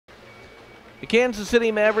The Kansas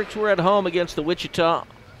City Mavericks were at home against the Wichita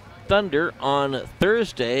Thunder on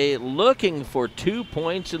Thursday, looking for 2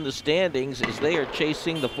 points in the standings as they are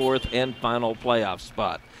chasing the fourth and final playoff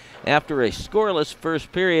spot. After a scoreless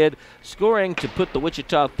first period, scoring to put the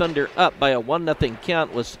Wichita Thunder up by a 1-0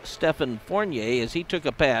 count was Stephen Fournier as he took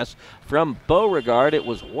a pass from Beauregard. It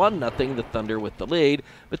was 1-0, the Thunder with the lead.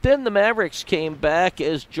 But then the Mavericks came back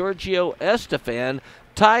as Giorgio Estefan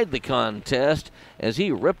tied the contest as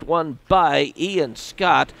he ripped one by Ian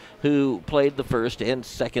Scott, who played the first and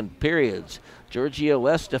second periods. Giorgio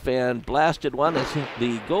Estefan blasted one as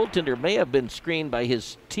the goaltender may have been screened by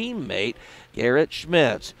his teammate, Garrett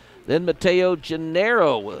Schmitz. Then Mateo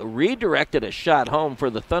Gennaro redirected a shot home for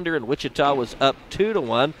the Thunder, and Wichita was up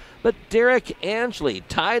 2-1. But Derek Angley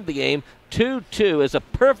tied the game 2-2 as a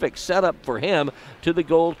perfect setup for him to the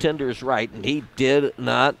goaltender's right, and he did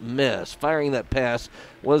not miss. Firing that pass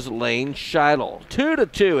was Lane Scheidel.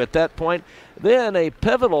 2-2 at that point. Then a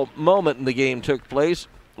pivotal moment in the game took place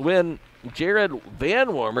when Jared Van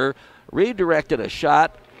Wormer redirected a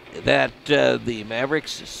shot that the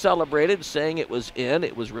Mavericks celebrated, saying it was in.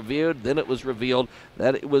 It was reviewed, then it was revealed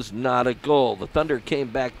that it was not a goal. The Thunder came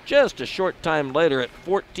back just a short time later at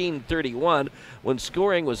 14:31 when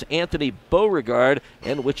scoring was Anthony Beauregard,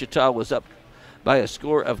 and Wichita was up by a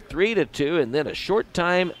score of 3-2, and then a short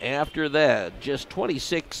time after that, just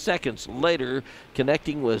 26 seconds later,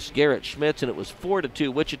 connecting was Garrett Schmitz, and it was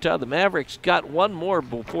 4-2 Wichita. The Mavericks got one more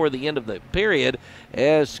before the end of the period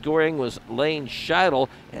as scoring was Lane Scheidel,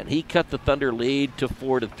 and he cut the Thunder lead to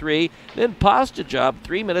 4-3. Then Pastajob,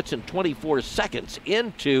 3 minutes and 24 seconds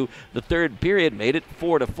into the third period, made it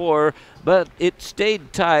 4-4, but it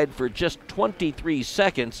stayed tied for just 23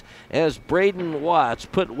 seconds as Braden Watts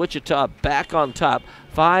put Wichita back on top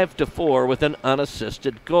 5-4 with an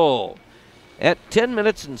unassisted goal. At 10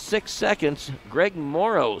 minutes and 6 seconds, Greg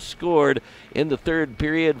Morrow scored in the third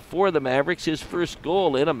period for the Mavericks, his first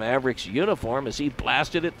goal in a Mavericks uniform as he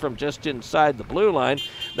blasted it from just inside the blue line.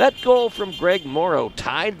 That goal from Greg Morrow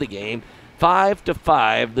tied the game.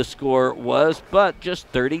 5-5 the score was, but just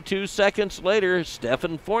 32 seconds later,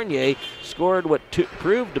 Stephen Fournier scored what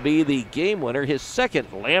proved to be the game winner, his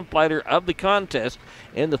second lamplighter of the contest,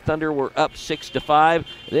 and the Thunder were up 6-5.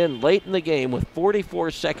 Then late in the game, with 44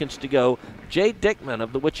 seconds to go, Jay Dickman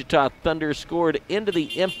of the Wichita Thunder scored into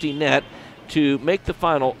the empty net to make the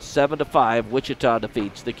final 7-5. Wichita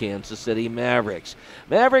defeats the Kansas City Mavericks.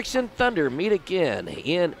 Mavericks and Thunder meet again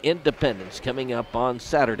in Independence coming up on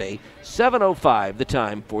Saturday, 7:05 the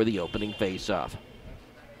time for the opening faceoff.